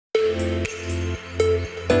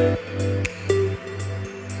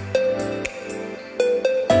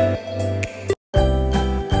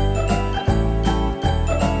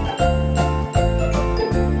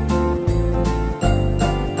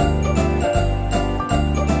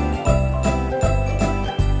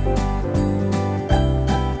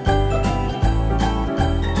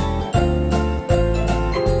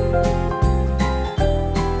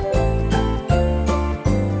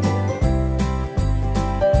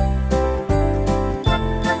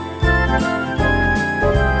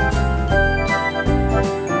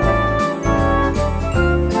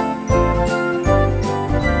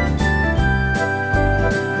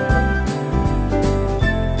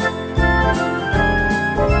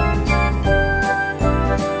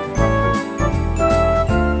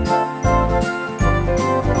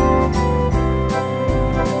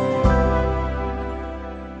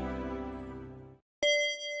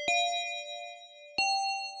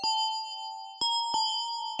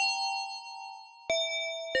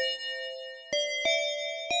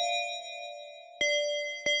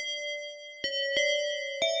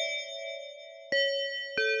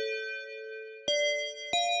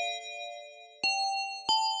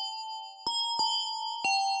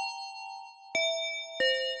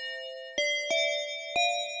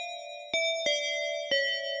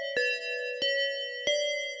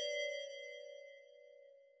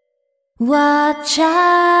What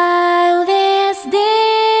child is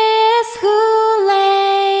this who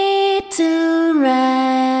lay to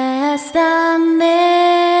rest on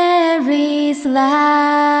Mary's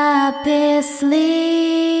lap is sleeping,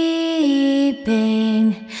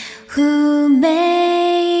 whom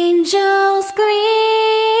angels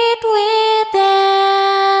greet with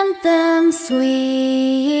anthems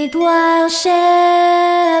sweet, while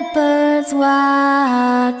shepherds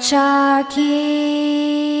watch are keeping.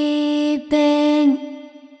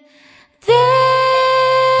 This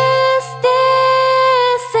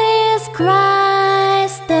is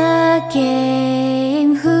Christ the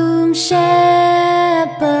King, whom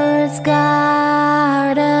shepherds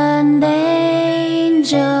guard and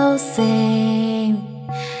angels sing.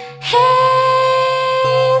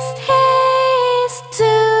 Haste, haste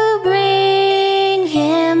to bring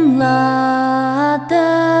him, Lord,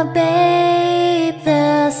 the babe,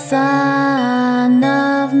 the Son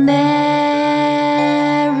of Mary.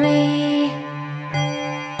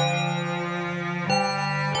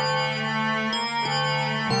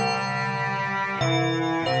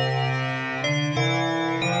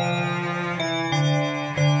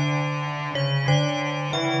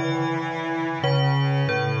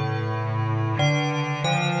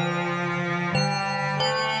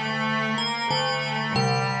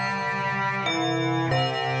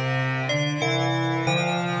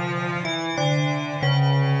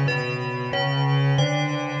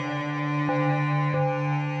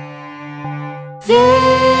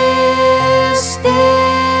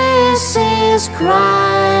 This is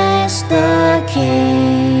Christ the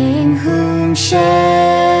King, whom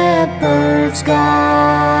shepherds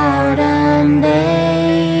guard and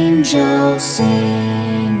angels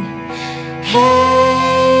sing.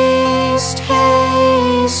 Haste,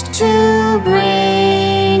 haste to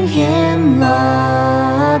bring him,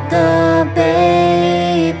 Lord, the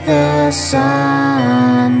babe, the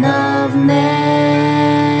Son of Mary.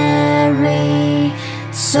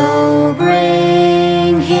 So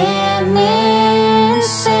bring him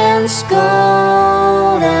incense,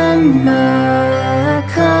 gold, and myrrh.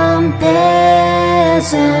 Come,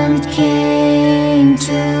 peasant king,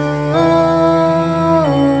 to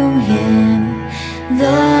own him,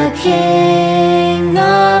 the King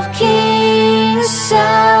of kings.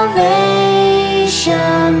 Salvation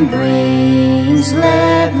brings,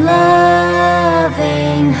 let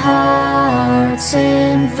loving hearts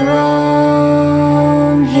enthrone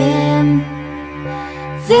him.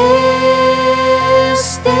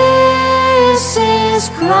 This is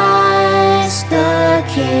Christ the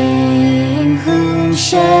King, whom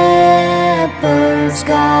shepherds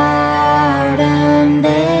guard and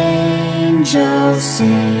angels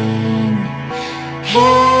sing.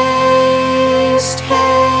 Haste,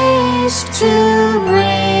 haste to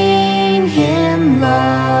bring him,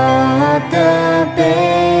 Lord, the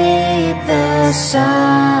babe, the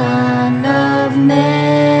Son of Mary.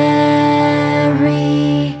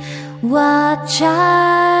 What child